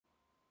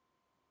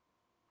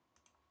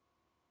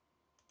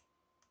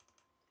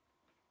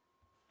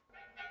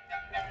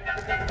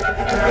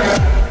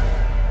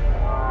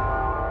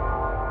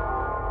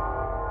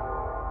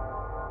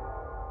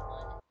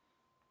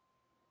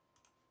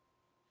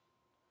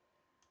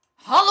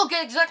Hallo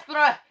kijkers,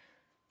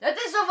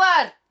 het is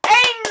zover!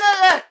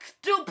 Eindelijk!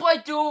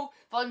 2.2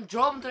 van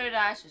Geometry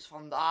Dash is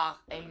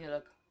vandaag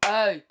eindelijk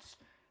uit.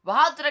 We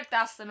gaan het direct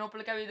testen en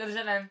hopelijk heb je er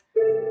zin in.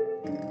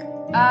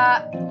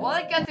 Wat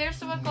ik het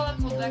eerste wat ik al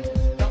heb ontdekt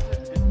is dat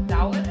het de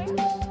tower is.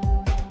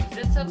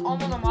 Dus dit zijn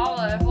allemaal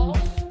normale levels.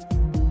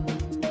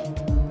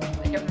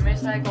 Ik heb de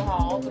meeste eigenlijk al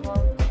gehaald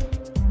ervan.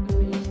 De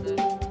meeste.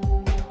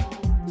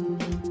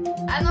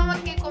 En dan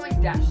een keer kom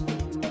ik testen.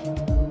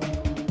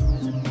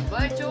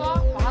 Weet je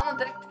wat? We gaan het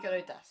direct een keer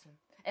uittesten.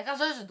 Ik ga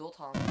sowieso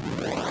doodgaan.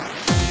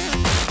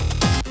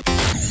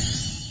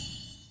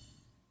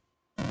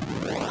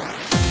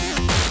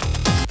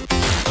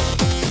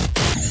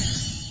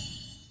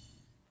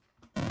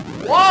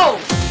 Wow!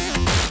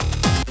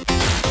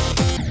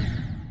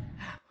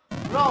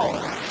 Bro!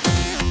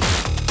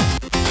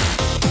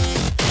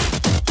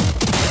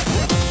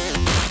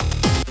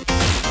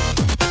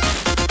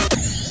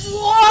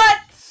 What?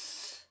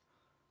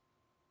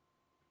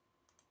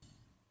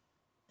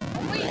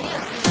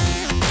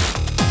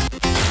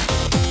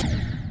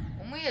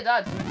 Hoe moet je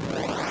dat doen?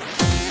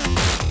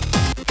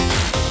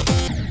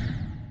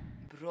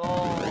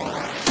 Bro.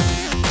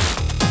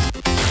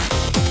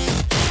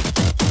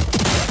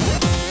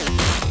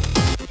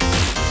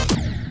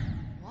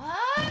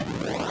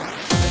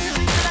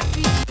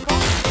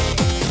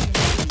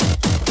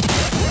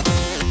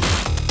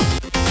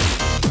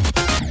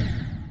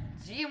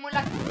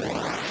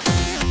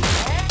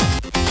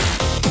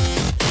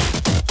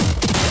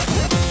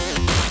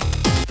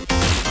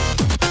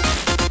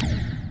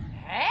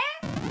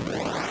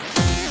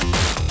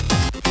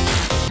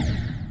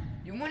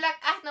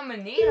 Naar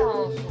beneden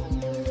gaan of zo.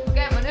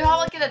 Oké, maar nu gaan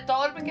we een keer de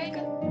tower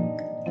bekijken.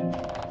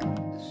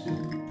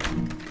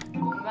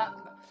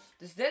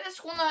 Dus dit is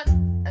gewoon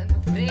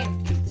een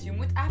vreemd iets. Je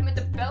moet echt met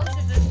de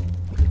pijltjes dus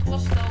gewoon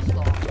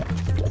stilstaan.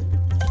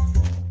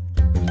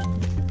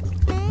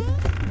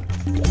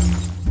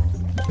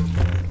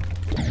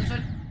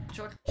 Een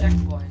soort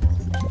checkpoint.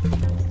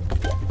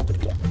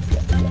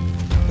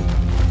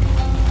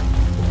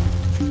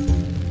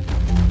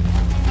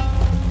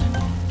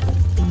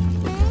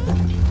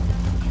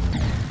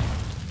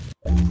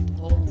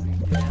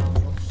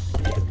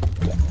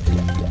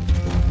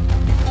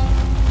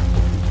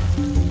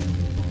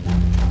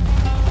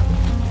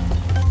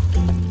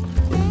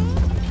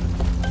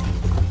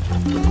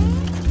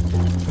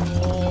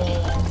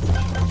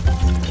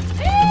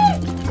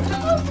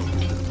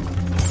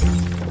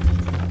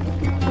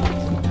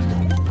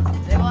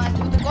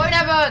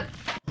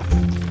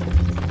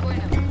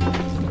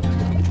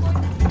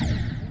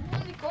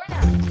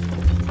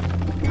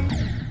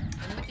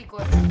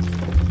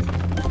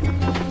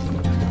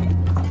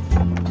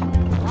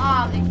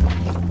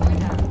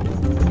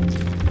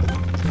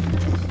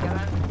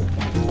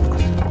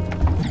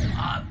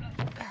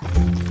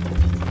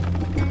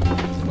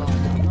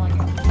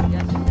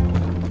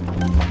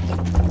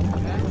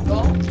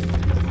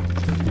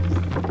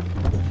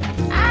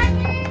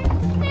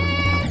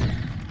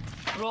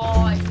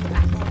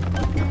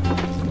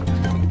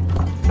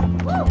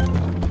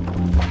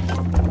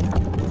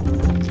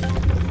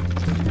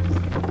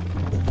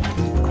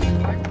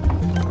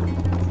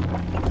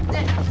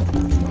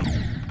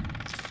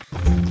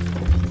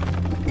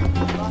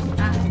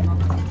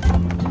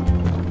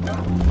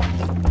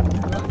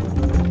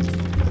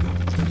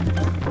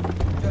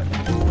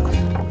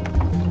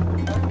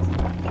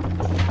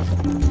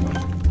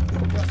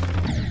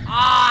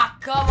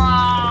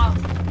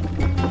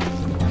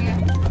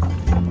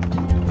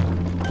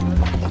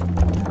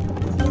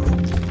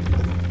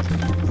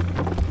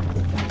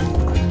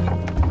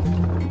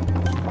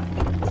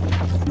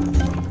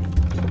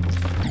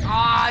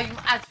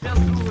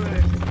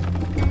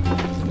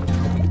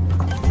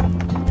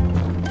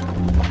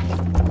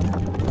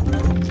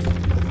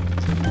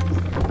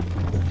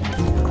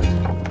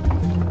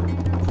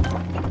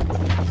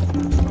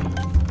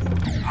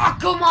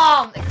 Come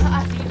on! Ik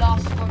ga echt die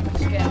laatste gewoon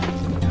beschermen.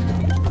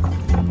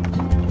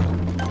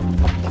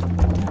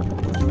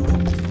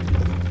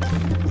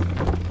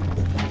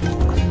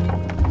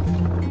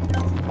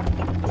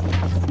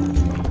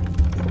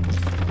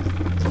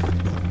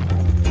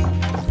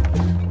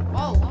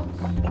 Oh, wat?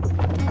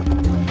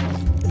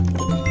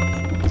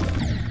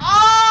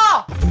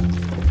 Ah!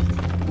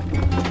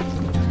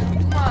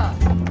 Doe maar.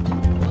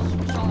 Dat is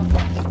speciaal.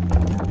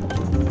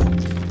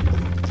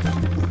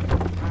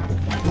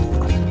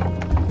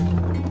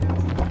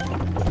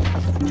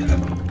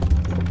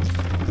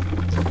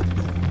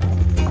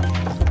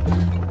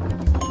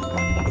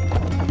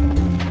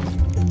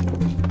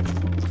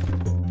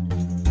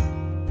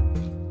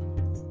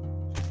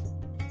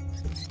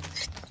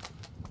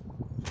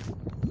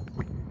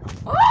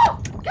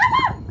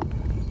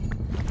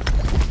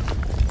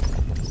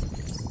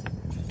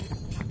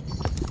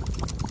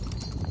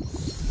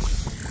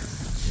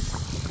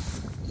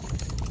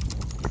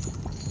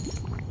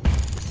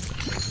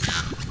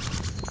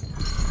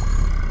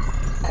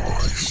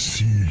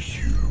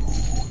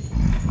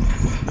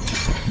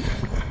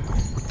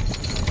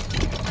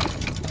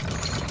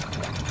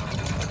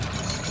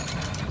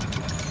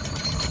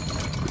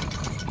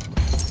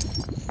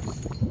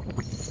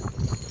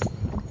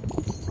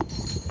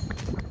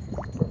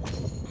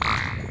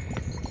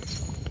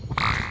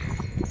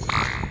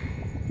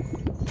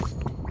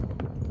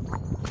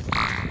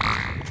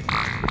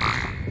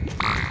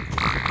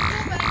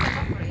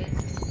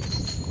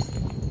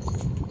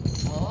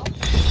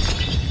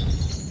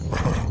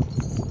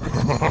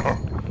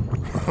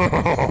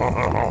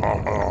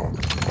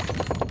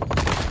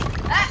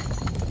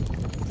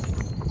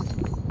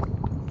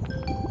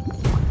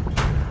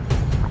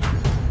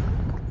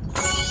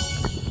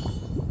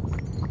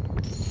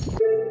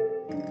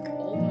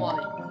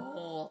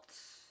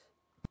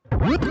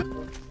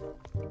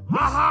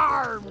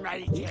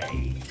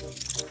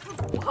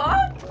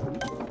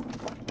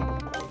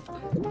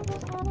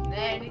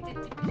 Nee, niet dit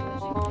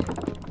typische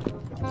muziekje.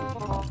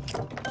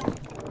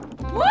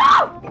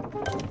 Woe!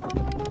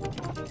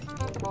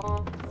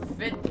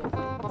 Witte.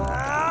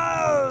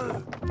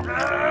 Ja,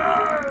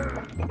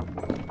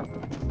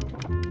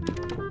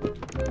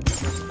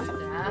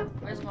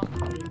 waar is mijn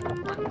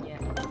mannetje?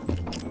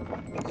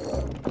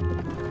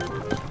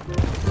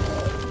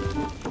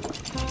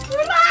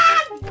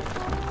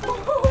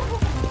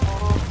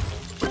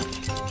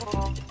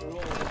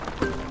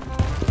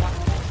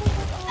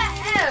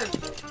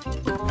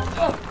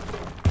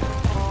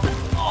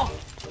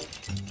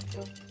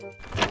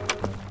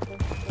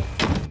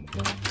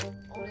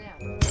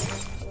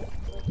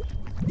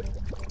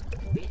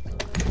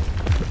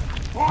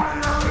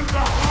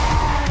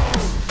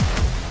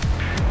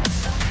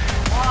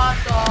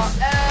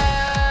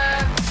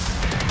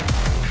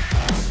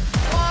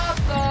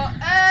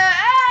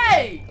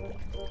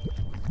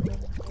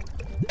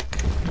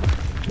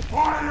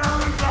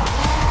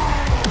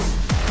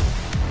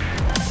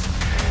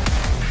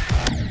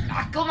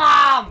 Come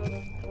on!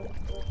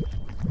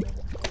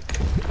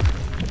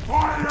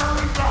 Fire in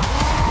the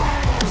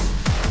hole!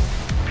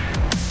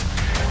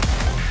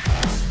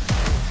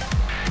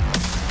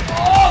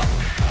 Oh!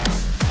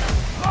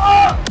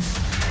 Oh!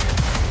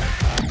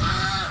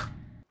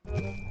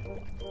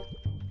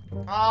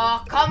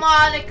 Oh, come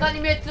on, ik kan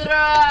niet meer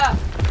terug!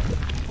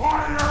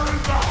 Fire in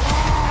the hole!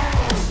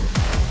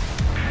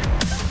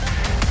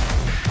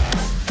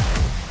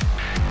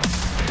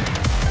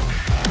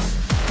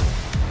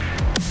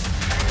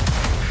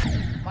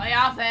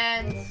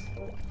 Offense.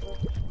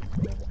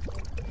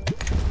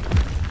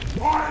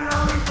 Fire in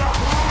the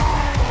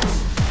hole!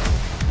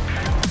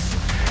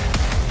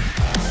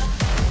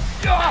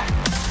 Yeah!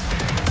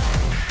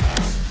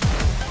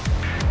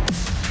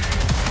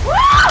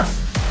 Woo!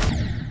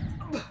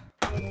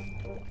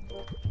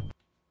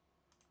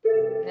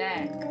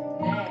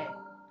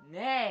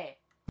 Nee.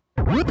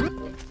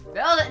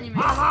 Wel dat niet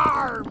meer.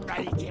 Haha,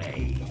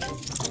 Medicaid.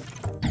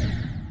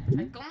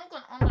 Ik kan ook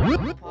een andere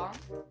kant op hangen.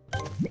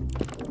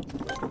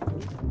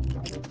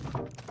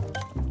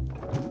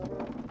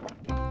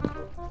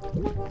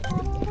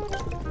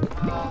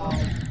 Oh.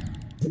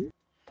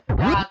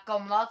 Ja,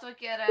 kom, laten we een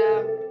keer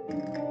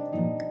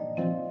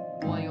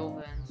mooi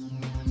ovens.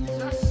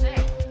 Zo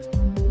sick.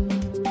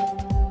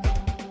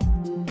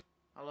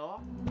 Hallo?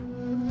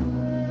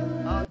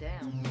 Oh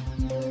damn.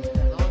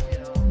 Dat loopt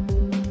hier al.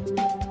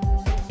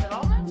 Is het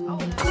al net? Oh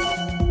nee.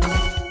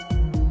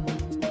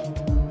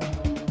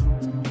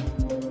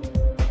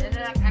 Zijn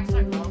er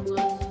extra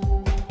gauntlets?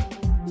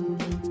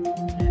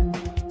 Nee.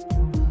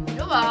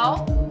 Jawel.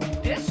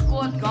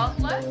 Discord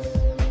gauntlets?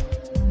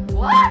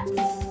 What?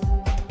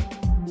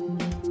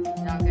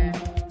 Ja, oké.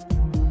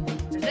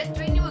 Er zijn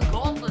twee nieuwe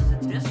gauntlets.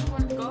 De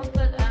Discord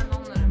gauntlet en een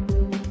andere.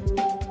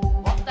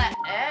 What the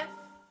F?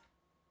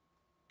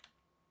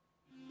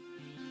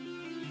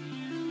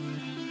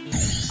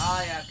 Ah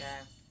ja, oké.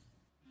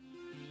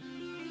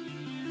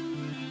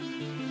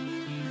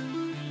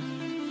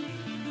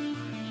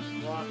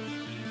 What?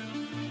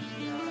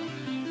 Ja.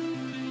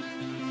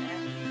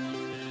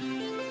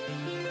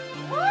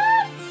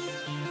 What?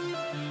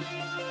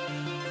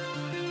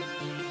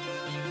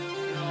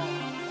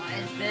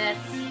 This.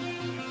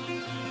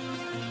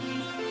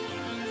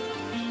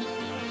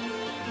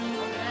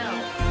 Oh no.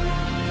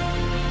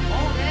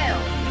 Oh no.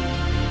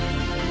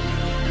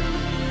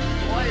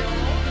 Oil.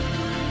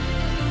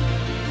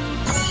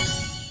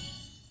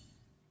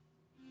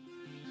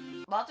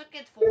 Laten we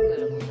het volgende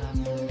doen.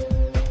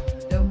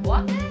 De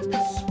what?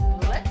 De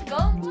split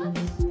gauntlets?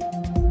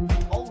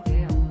 Oh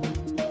damn.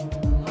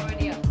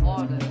 Already a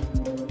harder.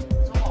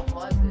 It's all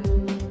harder.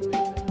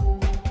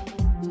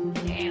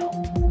 Damn.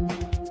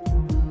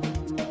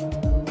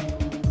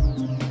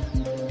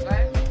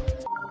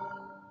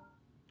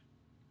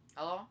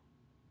 Hello?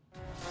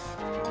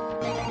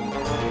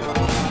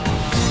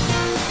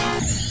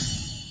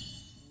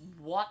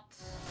 What?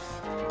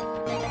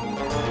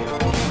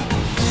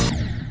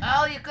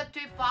 Oh, je kunt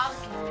twee paden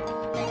kiezen.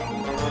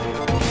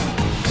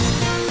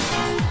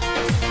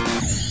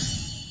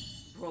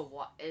 Bro,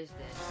 what is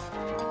this?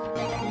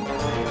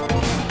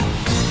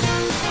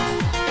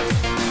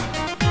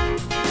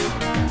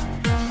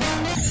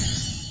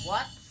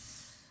 What?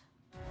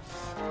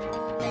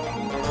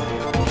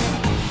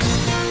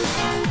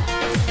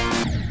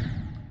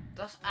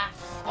 Dat is echt.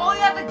 Oh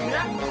ja, de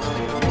graphics.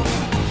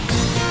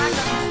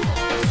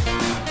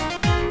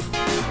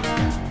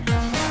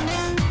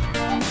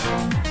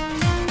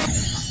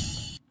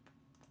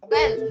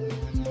 Oké.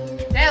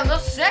 Damn,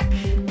 dat is sick.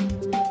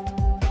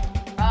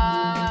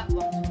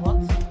 Wat?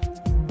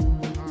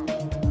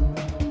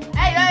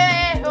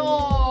 Hey,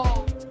 oh.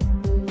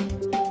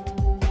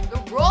 De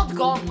World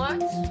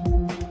Gauntlets.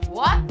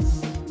 What?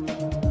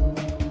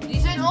 Die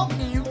zijn ook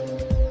nieuw.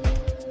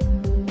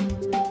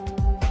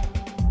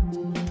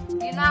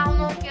 Hierna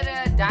nog een keer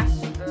de dash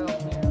opnemen.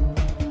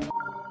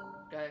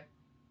 Oké.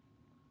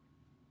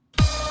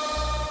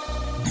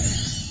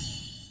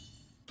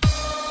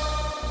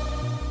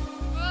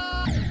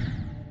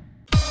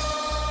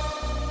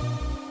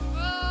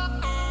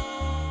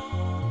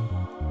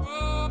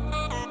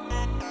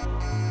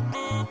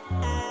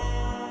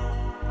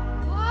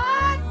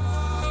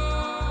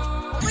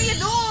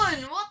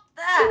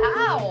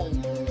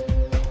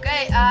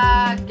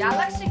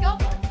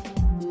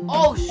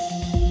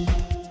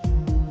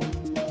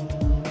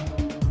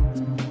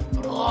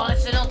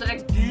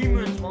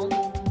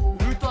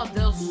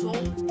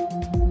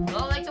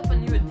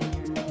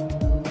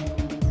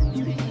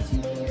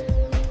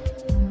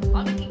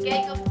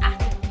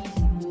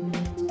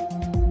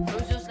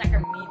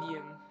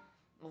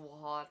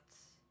 what?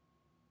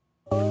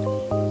 Oh,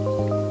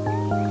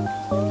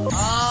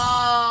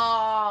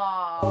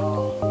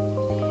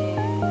 nee.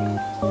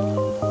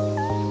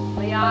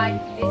 Maar ja,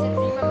 deze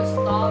team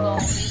bestaat al.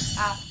 Die is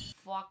echt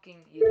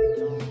fucking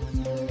irritant.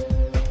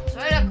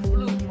 Sorry dat ik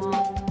vloek,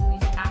 man. Die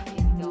is echt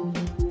irritant.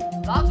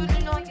 Laten we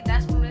nu nog een keer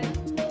des proberen.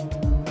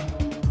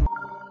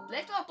 Het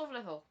lijkt wel een tof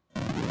level.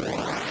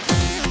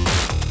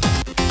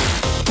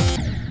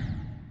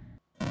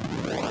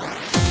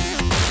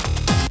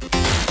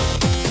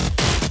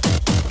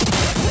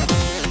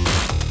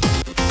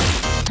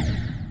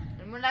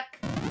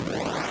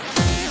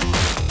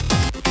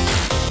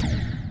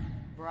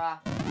 Bruh.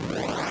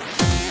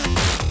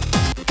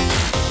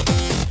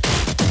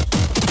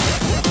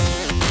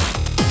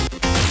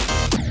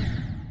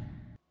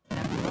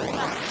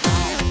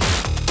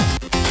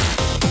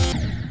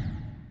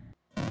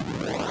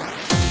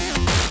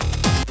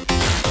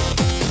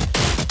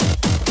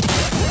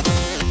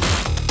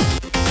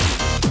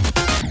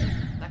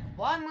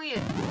 Wat moet je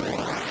doen?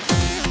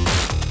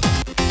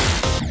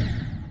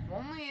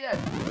 Wat moet je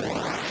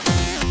doen?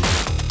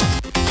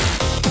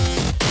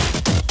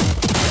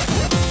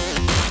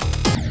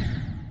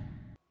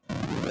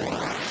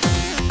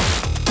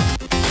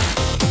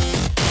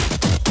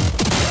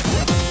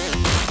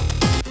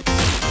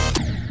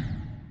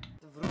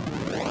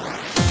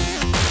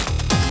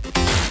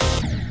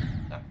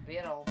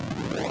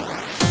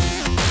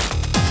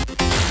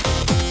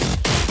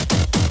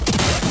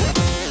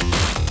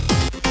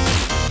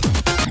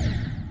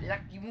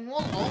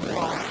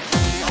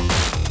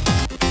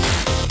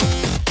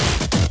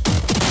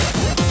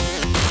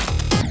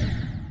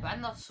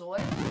 Zo,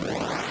 hè?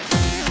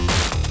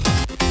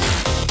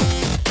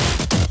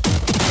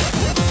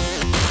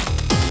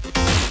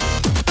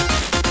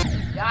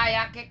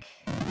 Ja, kijk.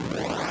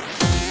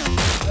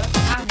 Dat is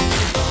echt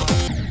niet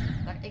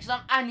waar. Ik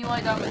snap echt niet wat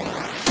je daarmee doet.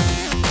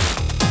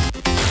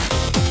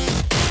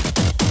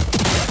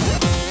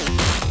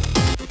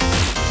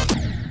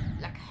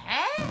 Lekker,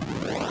 hè?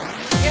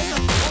 Eerst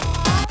een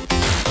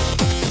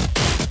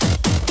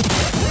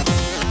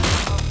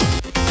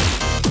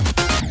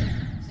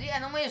zie,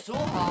 en dan moet je zo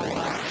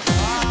halen.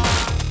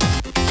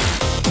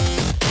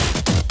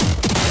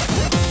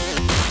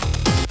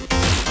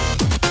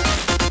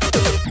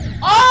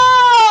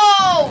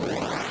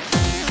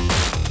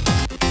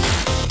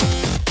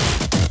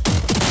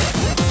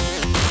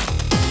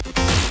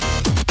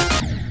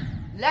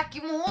 Lek,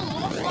 je moet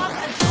gewoon loslaten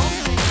en dan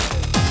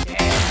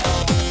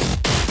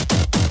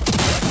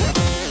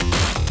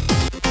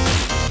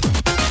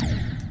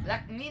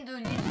Lek, niet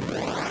doen, niet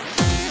doen.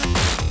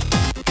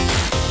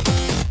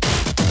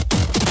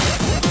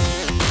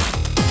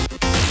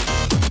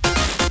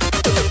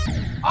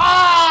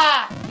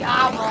 Ah!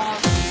 Ja, man.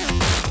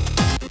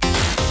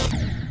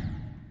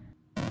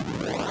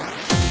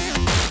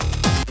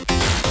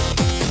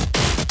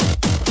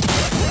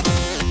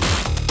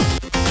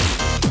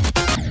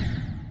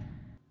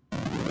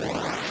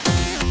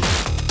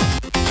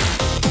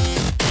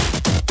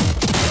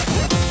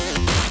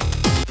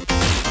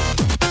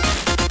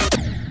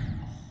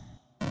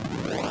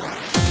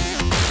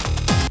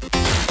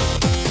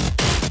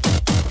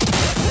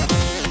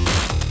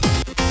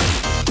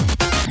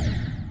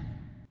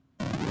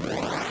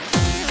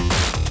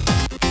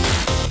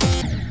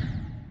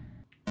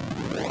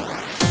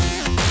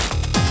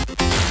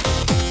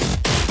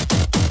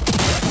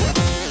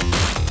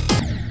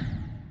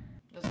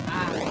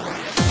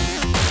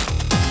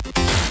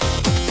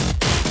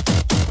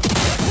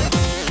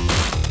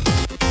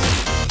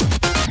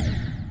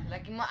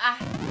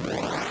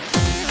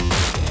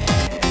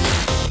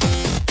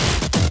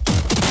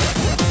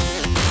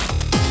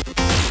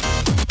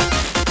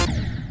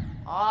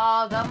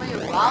 Oh, dan moet je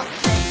wel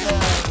kijken.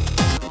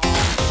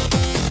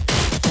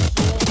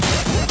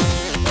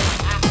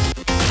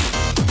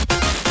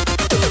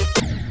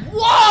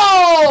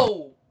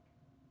 Wow!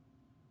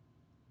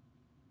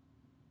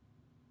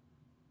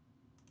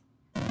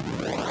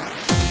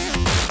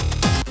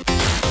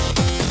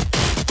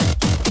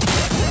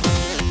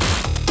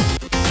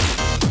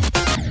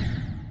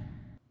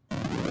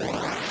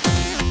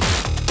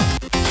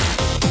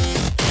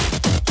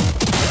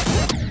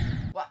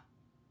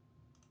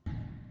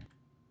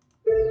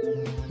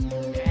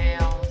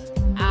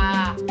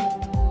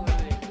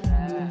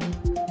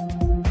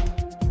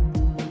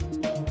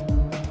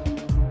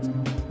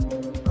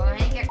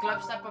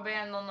 Clubstep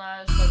proberen en dan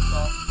sluit het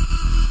af.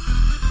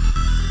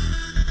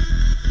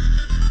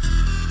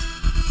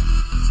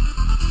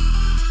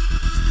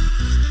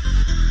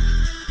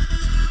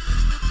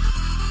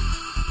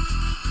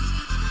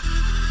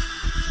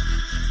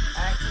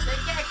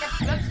 Ik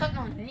heb Clubstep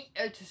nog niet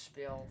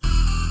uitgespeeld. Dus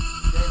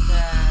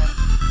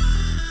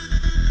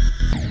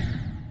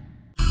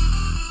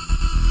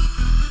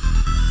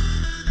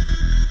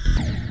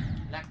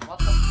lekker wat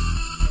dan?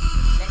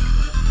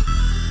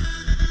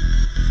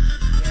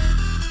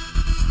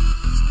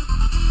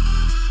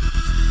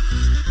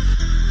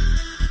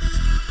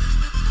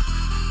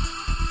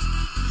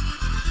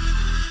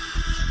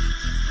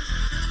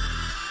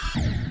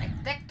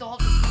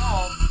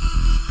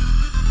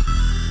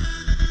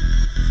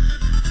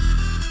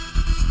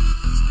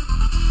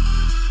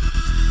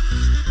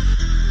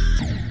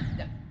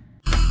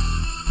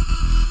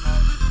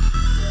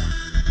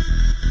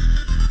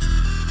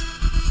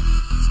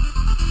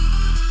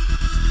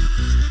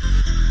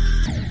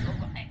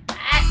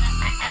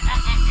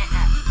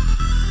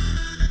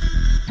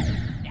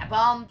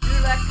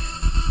 Makkelijk.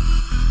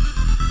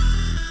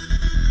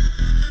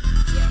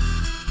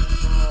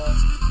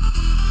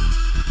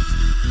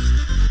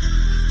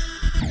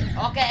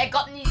 Oké, ik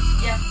had niet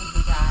yes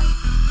moeten zijn.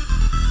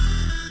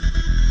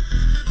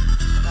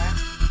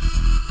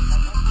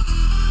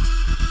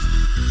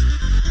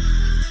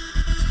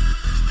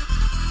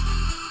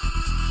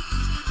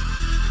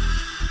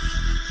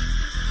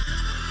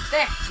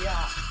 Echt,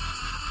 ja.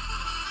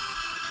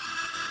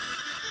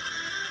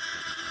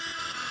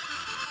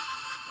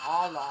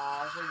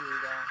 Allah, zo doe je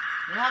dat.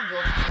 Nu had ik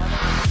door.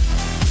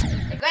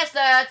 Ik wist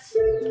het.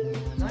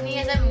 Nog niet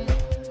eens een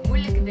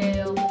moeilijke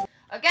deel.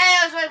 Oké,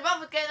 jongens, bedankt voor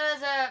het kijken naar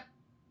deze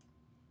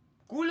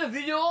coole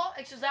video.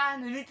 Ik zou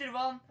zeggen, geniet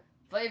ervan.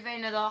 Van je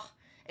fijne dag.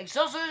 Ik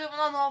zal sowieso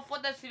vandaag nog een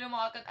Fortnite video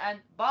maken.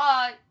 En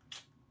bye.